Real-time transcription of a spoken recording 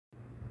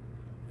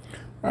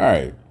All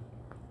right.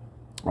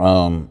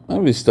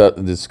 Let me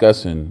start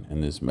discussing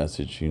in this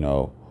message,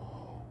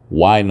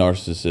 why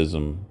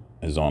narcissism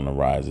is on the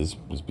rise. This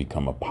has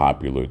become a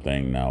popular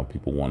thing now.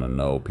 People want to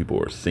know.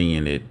 People are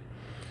seeing it.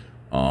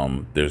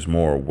 There's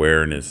more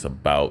awareness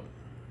about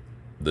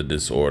the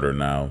disorder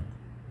now.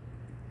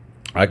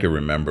 I can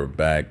remember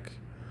back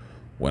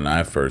when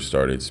I first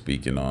started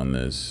speaking on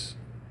this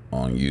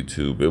on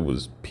YouTube, it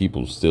was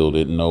people still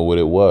didn't know what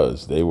it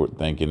was. They were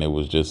thinking it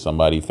was just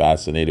somebody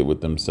fascinated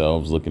with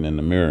themselves looking in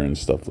the mirror and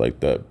stuff like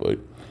that. But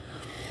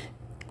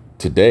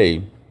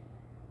today,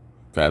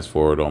 fast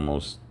forward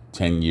almost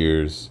 10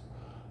 years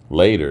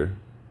later,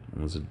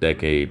 almost a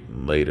decade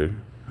later,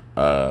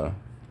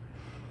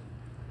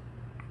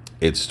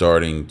 it's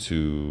starting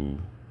to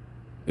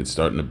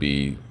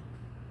be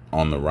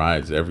on the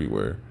rise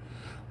everywhere.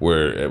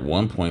 Where at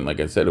one point, like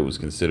I said, it was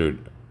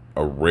considered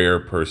a rare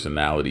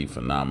personality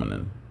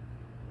phenomenon.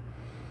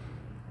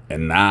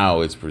 And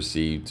now it's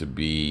perceived to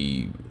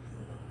be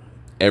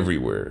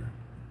everywhere,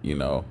 you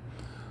know.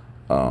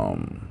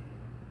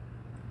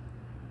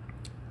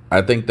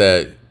 I think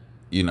that,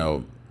 you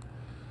know,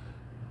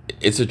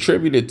 it's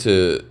attributed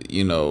to,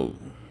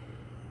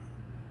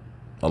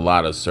 a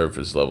lot of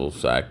surface level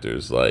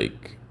factors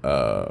like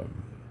I've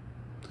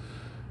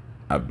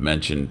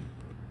mentioned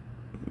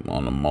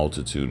on a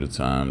multitude of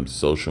times,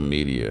 social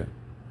media,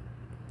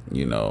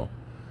 you know,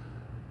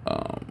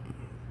 um,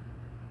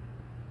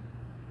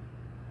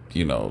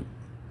 you know,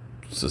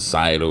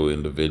 societal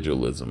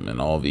individualism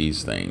and all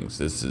these things.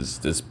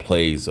 This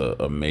plays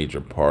a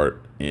major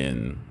part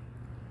in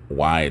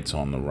why it's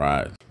on the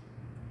rise.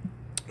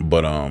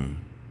 But I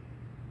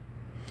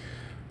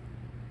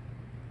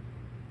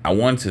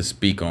want to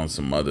speak on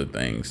some other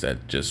things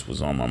that just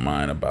was on my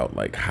mind about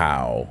like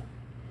how,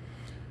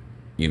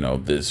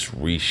 this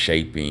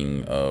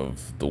reshaping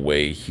of the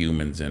way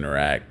humans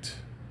interact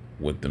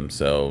with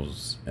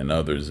themselves and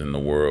others in the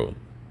world.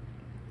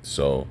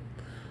 So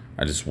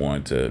I just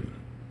wanted to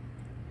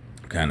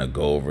kind of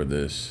go over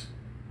this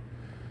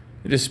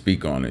and just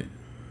speak on it.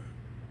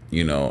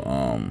 You know,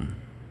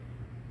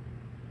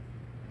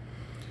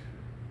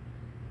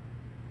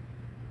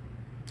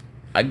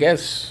 I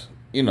guess,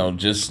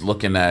 just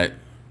looking at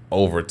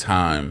over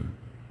time,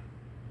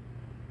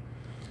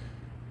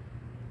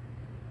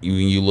 when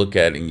you look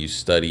at and you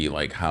study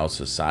like how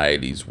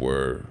societies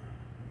were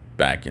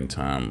back in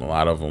time, a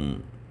lot of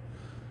them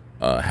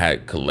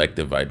had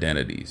collective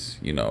identities,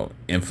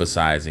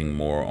 emphasizing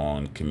more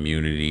on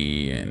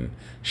community and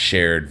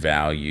shared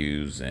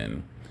values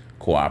and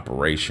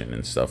cooperation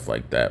and stuff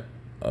like that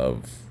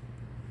of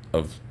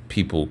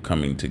people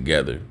coming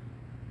together.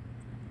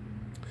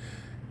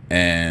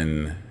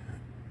 And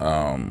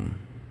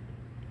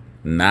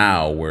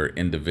now where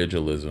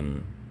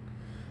individualism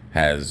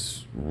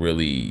has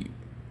really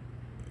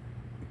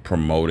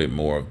promoted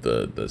more of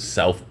the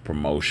self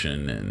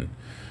promotion and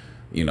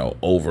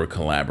over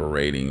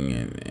collaborating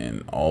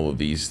and all of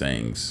these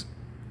things,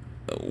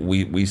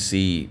 we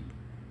see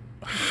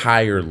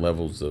higher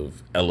levels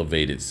of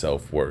elevated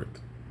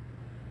self-worth,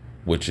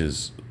 which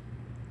is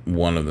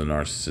one of the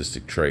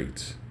narcissistic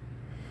traits.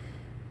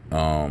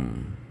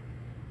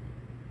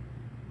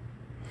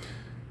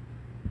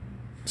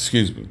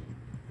 Excuse me.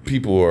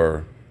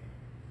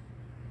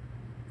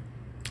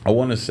 I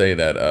want to say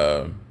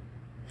that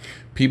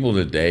people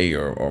today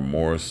are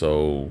more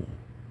so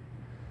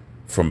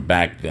from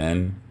back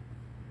then.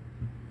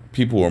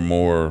 People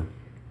are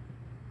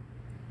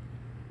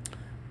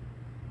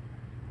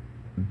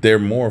they're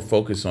more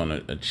focused on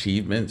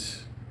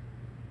achievements,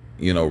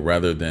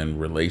 rather than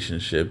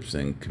relationships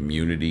and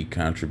community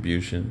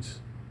contributions.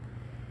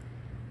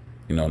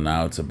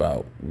 Now it's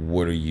about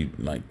what are you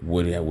like,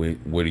 what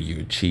are you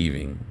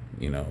achieving?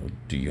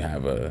 Do you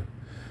have a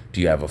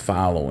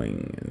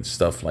following and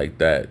stuff like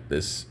that?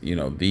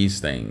 These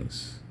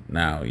things.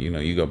 Now,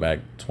 you go back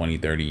 20,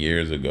 30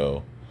 years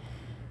ago,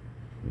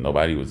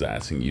 nobody was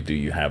asking you, do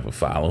you have a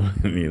following?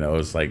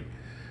 It's like,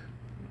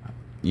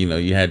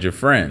 you had your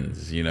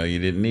friends, you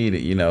didn't need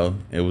it,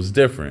 it was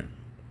different.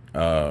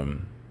 But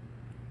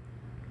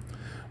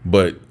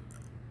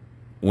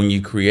when you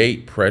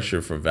create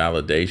pressure for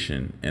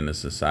validation in a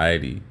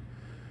society,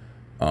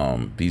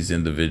 these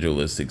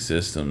individualistic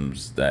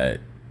systems that,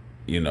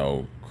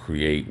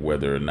 create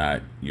whether or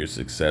not you're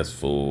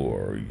successful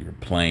or you're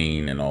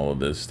playing and all of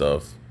this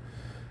stuff,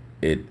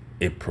 it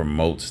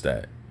promotes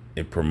that.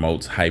 It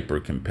promotes hyper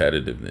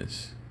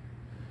competitiveness,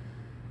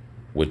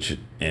 which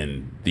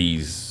in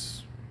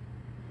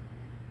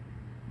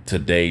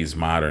today's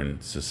modern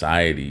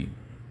society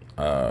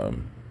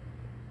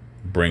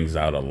brings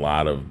out a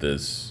lot of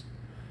this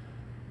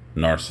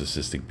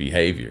narcissistic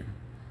behavior,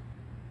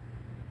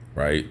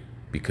 right?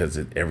 Because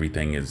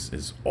everything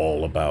is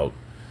all about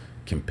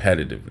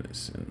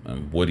competitiveness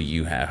and what do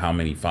you have? How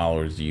many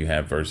followers do you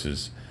have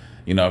versus,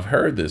 I've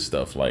heard this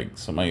stuff like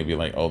somebody would be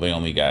like, oh, they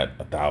only got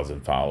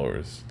 1,000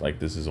 followers. Like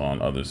this is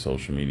on other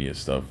social media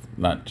stuff,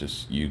 not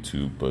just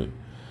YouTube, but,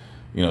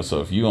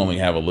 so if you only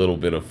have a little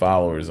bit of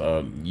followers,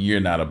 you're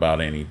not about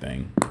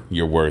anything.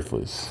 You're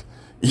worthless.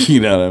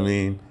 You know what I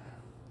mean?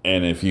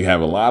 And if you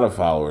have a lot of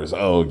followers,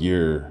 oh,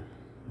 you're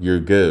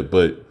good.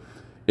 But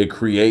it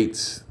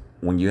creates,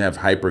 when you have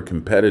hyper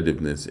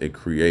competitiveness, it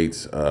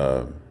creates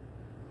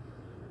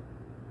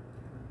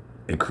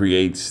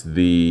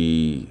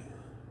the,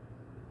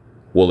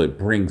 well, it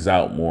brings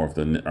out more of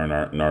the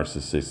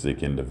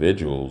narcissistic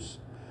individuals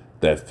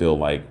that feel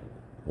like,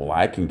 well,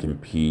 I can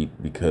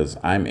compete because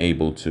I'm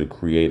able to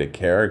create a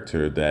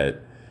character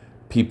that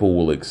people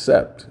will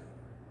accept.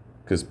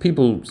 Because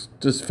people,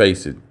 just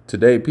face it,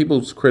 today,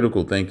 people's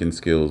critical thinking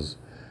skills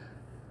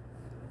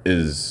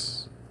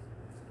is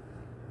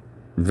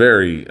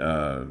very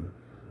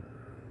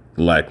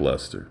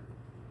lackluster.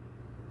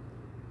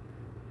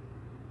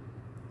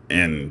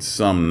 And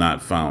some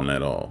not found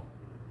at all.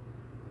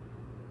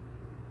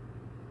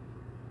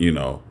 You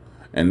know,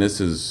 and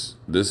this is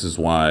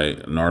why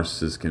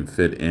narcissists can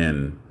fit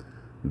in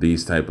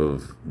this type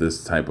of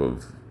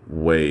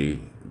way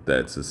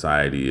that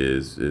society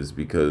is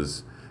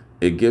because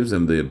it gives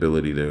them the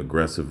ability to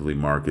aggressively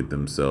market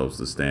themselves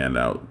to stand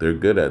out. They're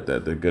good at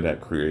that. They're good at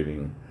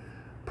creating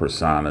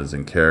personas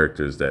and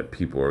characters that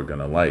people are going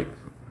to like,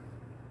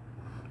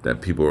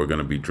 that people are going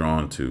to be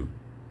drawn to.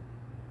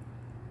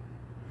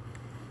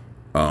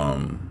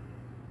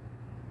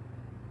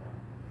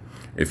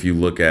 If you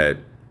look at,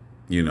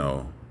 you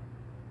know,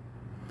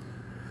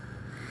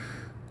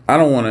 I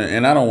don't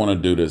want to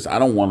do this. I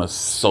don't want to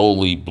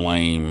solely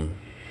blame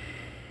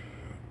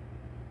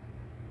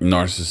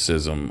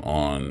narcissism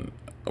on,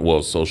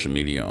 well, social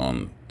media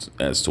on,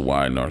 as to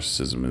why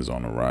narcissism is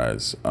on the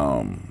rise.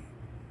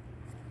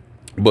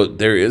 But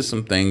there is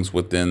some things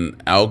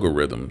within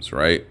algorithms,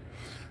 right?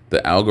 The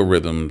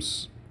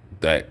algorithms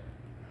that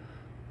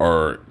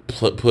are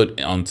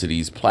put onto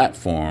these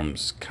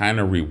platforms kind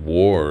of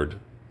reward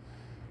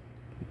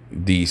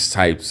these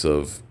types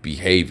of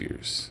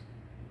behaviors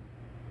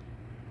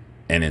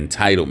and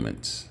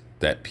entitlements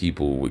that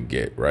people would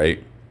get,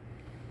 right?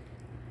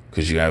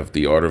 Because you have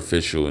the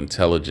artificial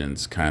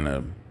intelligence kind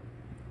of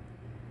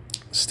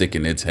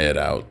sticking its head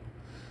out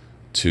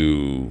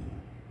to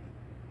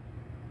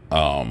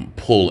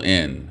pull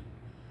in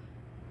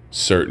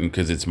certain,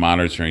 because it's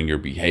monitoring your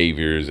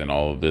behaviors and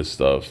all of this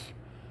stuff,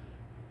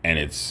 and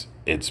it's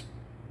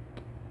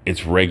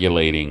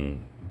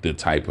regulating the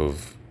type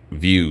of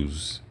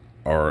views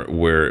or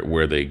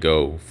where they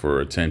go for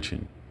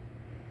attention.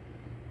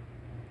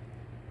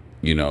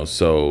 You know,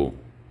 so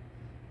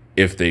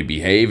if they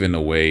behave in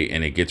a way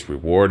and it gets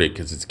rewarded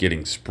because it's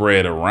getting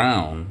spread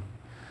around,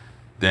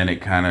 then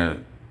it kind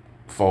of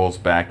falls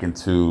back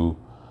into,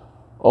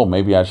 oh,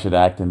 maybe I should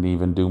act and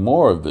even do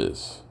more of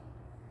this.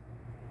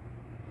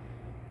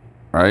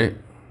 Right?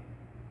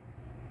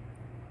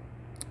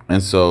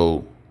 And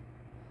so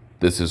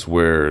this is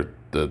where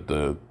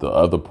the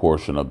other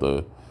portion of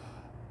the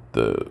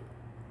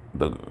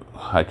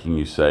how can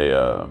you say,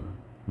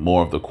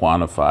 more of the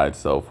quantified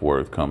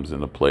self-worth comes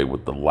into play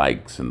with the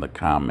likes and the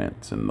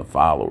comments and the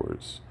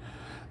followers.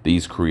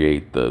 These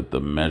create the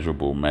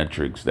measurable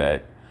metrics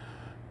that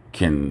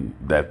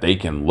they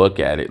can look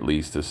at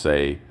least to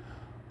say,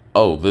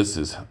 oh,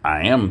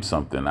 I am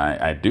something.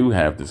 I do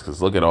have this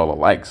because look at all the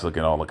likes, look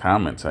at all the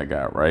comments I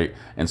got, right?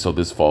 And so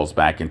this falls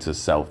back into the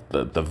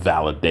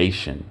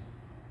validation,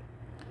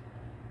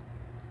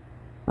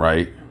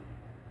 right?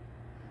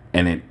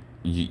 And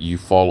you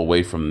fall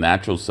away from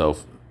natural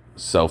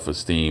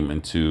self-esteem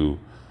into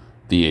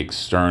the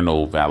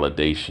external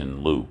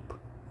validation loop.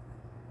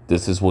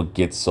 This is what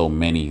gets so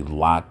many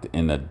locked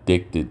and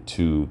addicted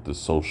to the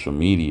social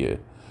media,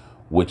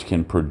 which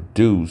can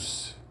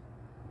produce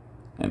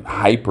and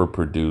hyper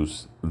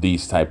produce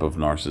these type of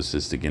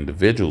narcissistic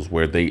individuals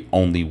where they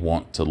only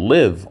want to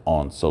live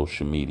on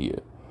social media.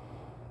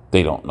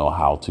 They don't know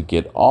how to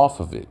get off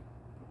of it.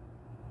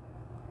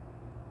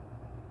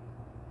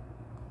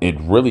 It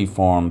really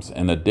forms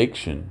an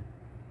addiction.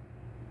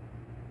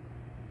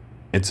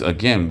 It's,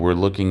 again, we're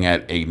looking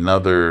at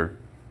another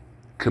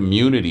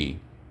community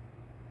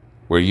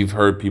where you've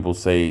heard people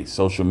say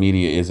social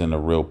media isn't a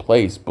real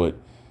place, but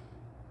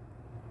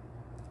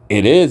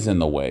it is,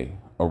 in a way,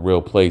 a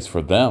real place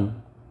for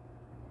them,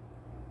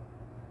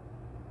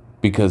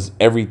 because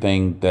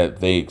everything that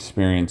they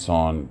experience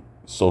on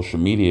social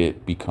media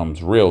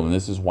becomes real. And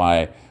this is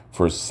why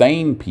for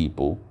sane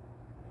people,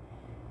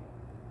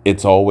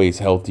 it's always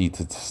healthy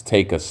to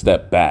take a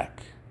step back.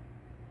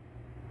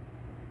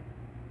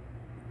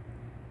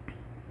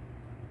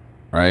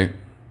 Right?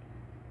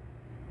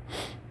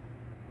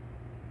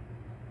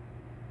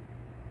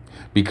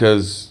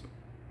 Because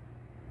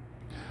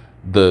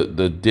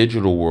the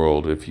digital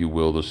world, if you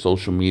will, the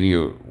social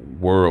media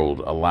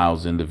world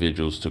allows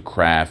individuals to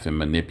craft and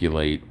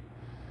manipulate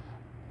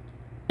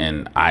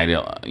and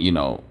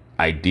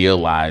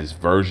idealize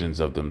versions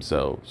of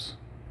themselves.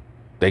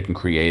 They can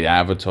create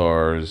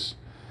avatars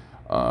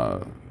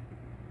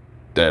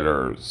that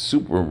are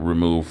super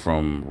removed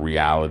from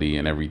reality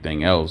and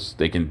everything else.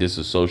 They can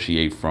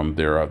disassociate from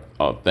their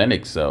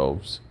authentic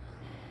selves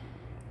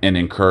and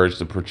encourage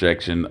the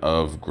projection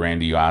of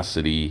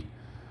grandiosity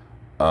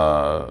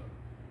to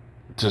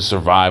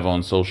survive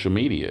on social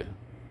media.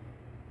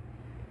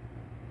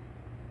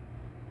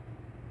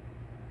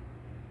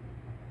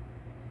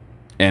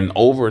 And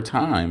over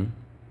time,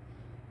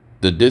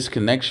 the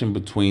disconnection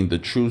between the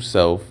true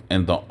self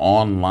and the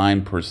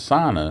online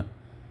persona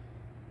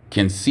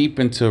can seep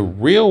into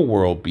real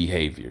world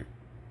behavior,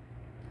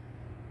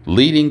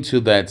 leading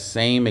to that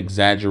same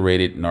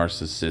exaggerated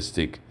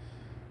narcissistic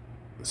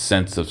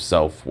sense of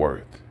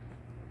self-worth.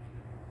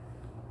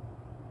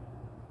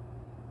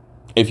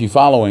 If you're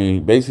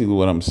following, basically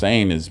what I'm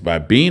saying is, by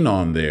being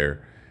on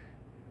there,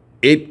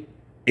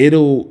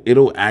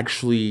 it'll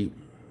actually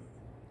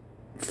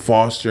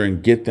foster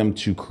and get them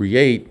to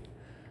create,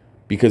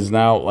 because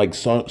now like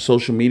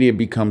social media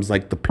becomes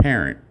like the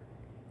parent,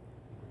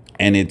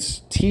 and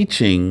it's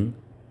teaching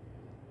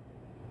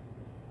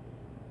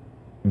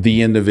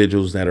the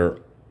individuals that are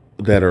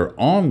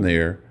on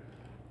there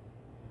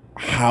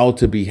how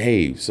to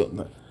behave.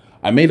 So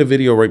I made a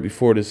video right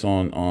before this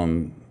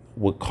on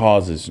what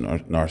causes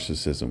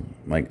narcissism.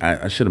 Like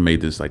I should have made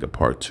this like a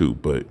part 2,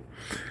 but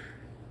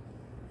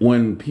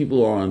when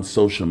people are on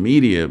social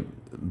media,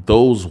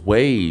 those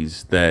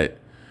ways that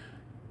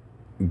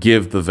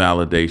give the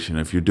validation,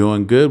 if you're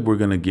doing good, we're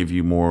going to give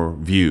you more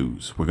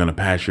views. We're going to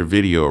pass your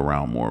video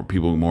around more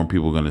people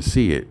are going to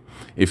see it.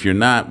 If you're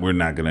not, we're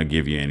not going to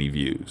give you any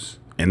views.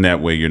 And that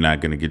way you're not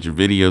going to get your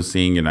video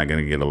seen. You're not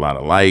going to get a lot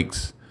of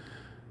likes,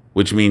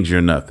 which means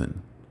you're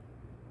nothing.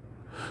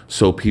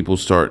 So people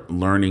start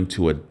learning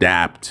to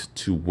adapt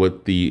to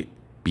what the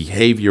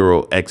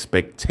behavioral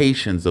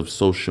expectations of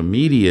social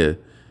media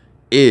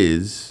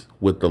is,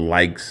 with the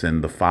likes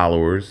and the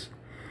followers.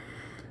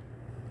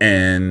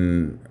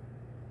 And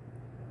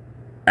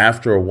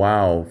after a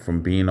while,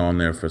 from being on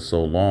there for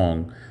so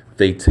long,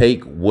 they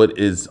take what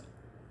is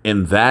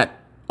in that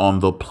on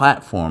the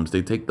platforms,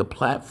 they take the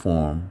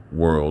platform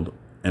world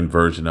and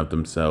version of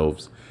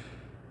themselves,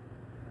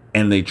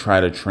 and they try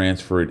to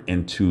transfer it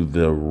into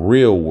the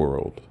real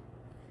world.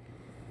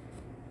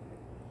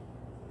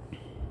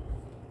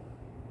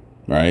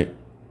 Right?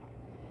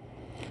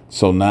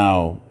 So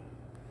now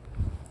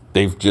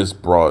they've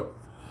just brought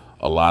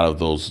a lot of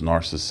those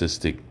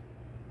narcissistic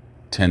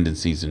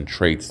tendencies and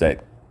traits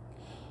that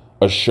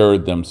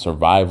assured them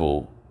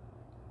survival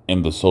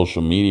in the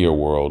social media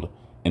world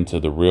into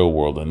the real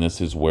world. And this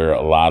is where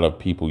a lot of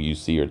people you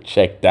see are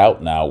checked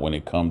out now when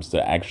it comes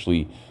to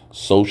actually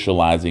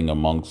socializing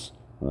amongst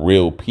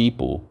real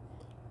people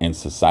in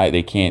society.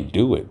 They can't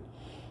do it.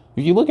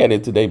 If you look at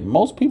it today,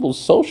 most people's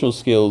social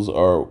skills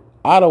are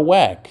out of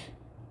whack.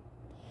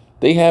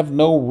 They have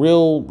no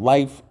real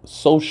life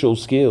social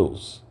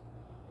skills.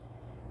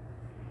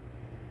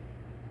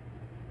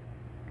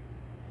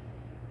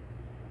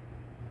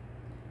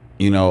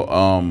 You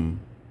know,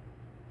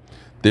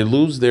 they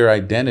lose their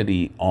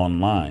identity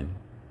online.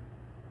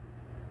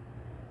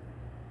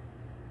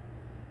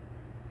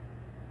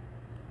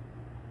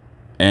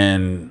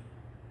 And,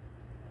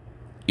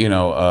 you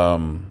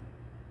know,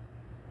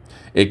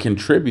 it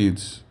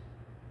contributes,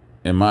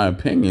 in my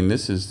opinion,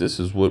 this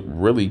is what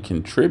really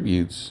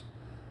contributes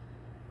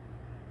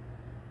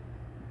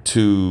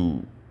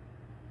to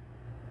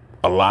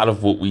a lot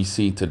of what we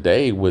see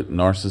today with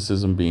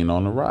narcissism being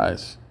on the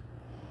rise.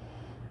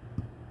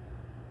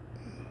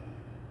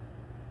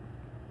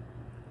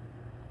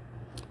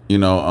 You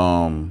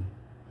know,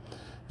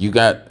 you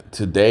got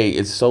today,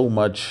 it's so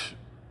much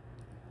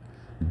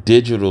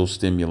digital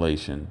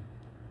stimulation,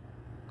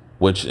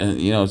 which,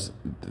 you know,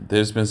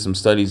 there's been some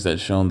studies that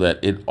shown that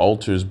it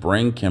alters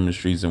brain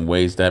chemistries in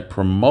ways that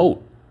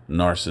promote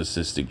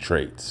narcissistic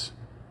traits.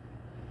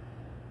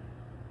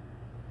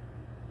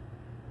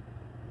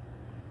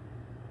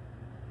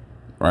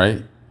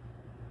 Right?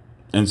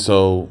 And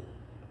so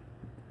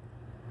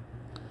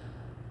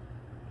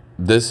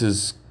this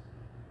is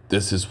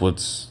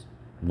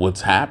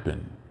what's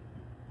happened.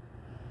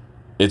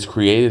 It's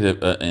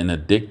created an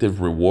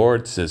addictive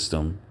reward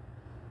system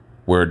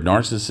where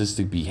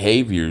narcissistic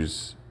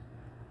behaviors,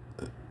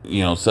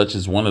 you know, such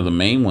as one of the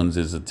main ones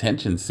is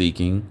attention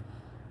seeking,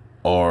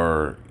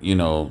 or, you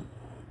know,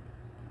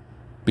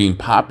 being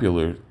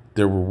popular,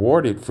 they're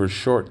rewarded for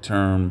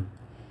short-term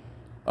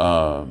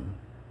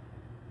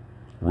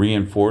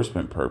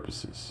reinforcement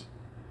purposes.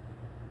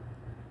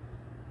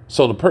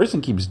 So the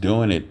person keeps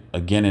doing it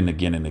again and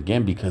again and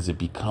again because it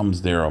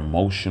becomes their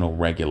emotional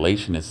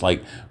regulation. It's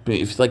like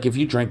if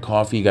you drink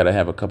coffee, you got to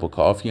have a cup of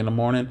coffee in the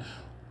morning.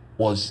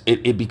 Well,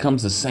 it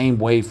becomes the same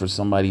way for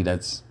somebody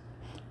that's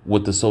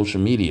with the social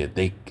media.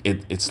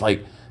 It's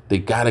like they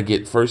got to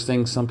get, first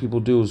thing some people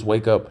do is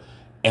wake up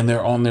and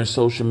they're on their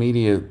social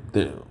media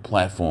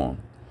platform.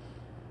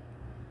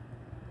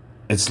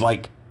 It's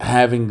like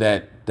having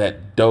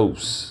that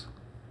dose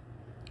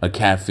of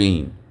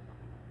caffeine.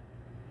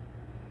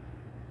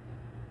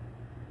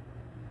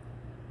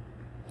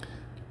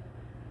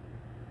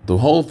 The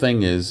whole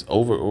thing is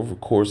over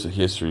course of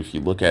history, if you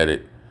look at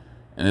it,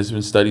 and there's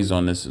been studies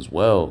on this as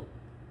well,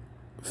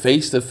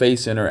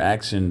 face-to-face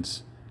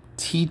interactions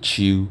teach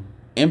you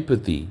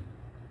empathy.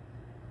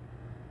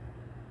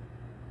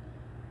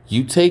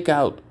 You take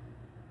out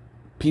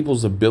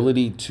people's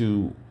ability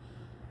to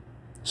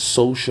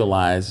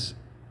socialize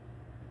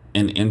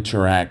and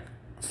interact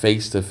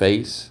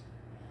face-to-face,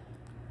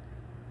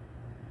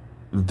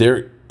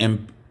 their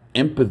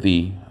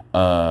empathy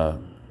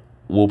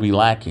will be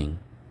lacking.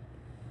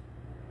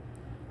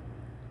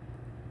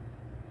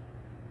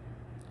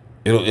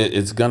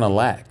 It's gonna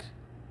lack.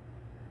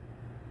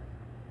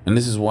 And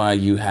this is why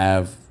you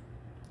have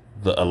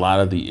a lot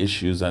of the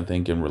issues, I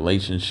think, in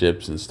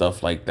relationships and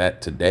stuff like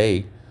that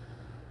today.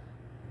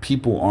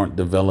 People aren't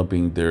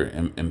developing their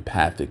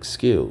empathic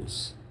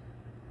skills,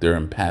 their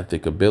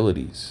empathic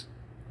abilities.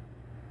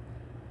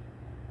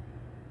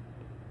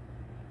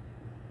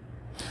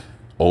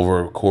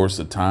 Over a course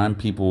of time,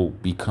 people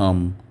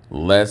become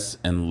less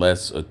and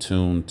less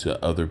attuned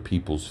to other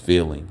people's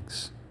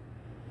feelings.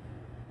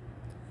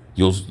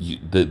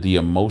 The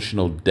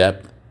emotional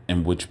depth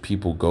in which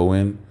people go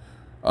in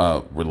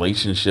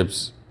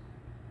relationships,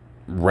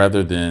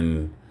 rather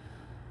than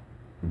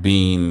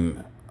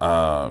being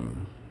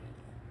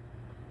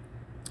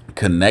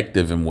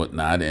connective and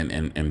whatnot,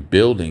 and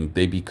building,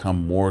 they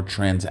become more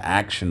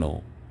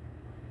transactional.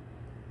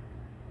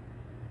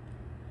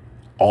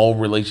 All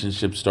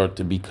relationships start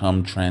to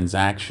become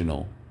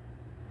transactional.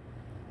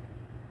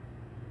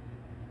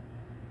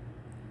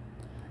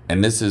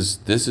 And this is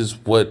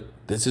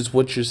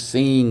what you're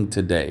seeing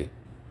today.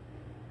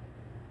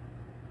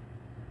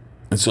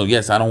 And so,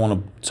 yes, I don't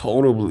want to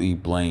totally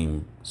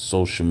blame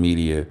social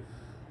media,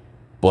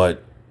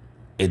 but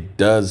it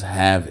does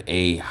have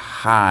a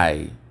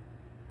high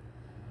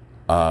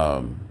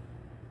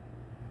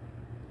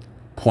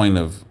point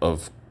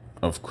of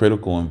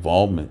critical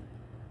involvement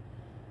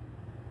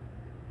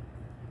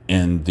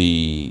in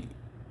the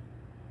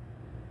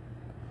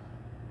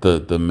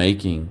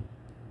making,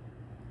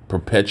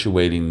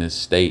 perpetuating this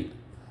state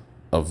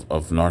of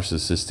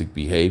narcissistic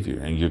behavior.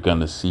 And you're going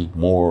to see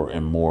more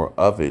and more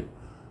of it,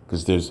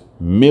 because there's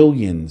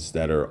millions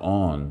that are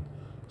on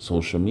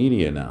social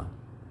media now.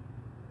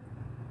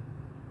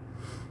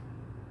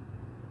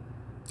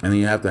 And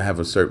you have to have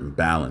a certain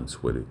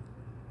balance with it.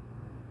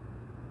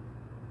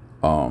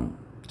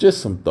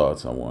 Just some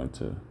thoughts I wanted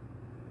to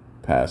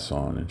pass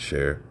on and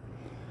share.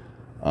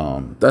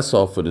 That's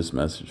all for this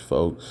message,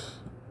 folks.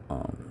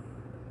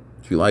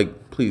 If you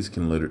like, please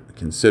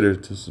consider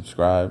to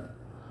subscribe.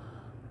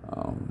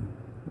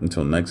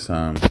 Until next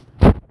time.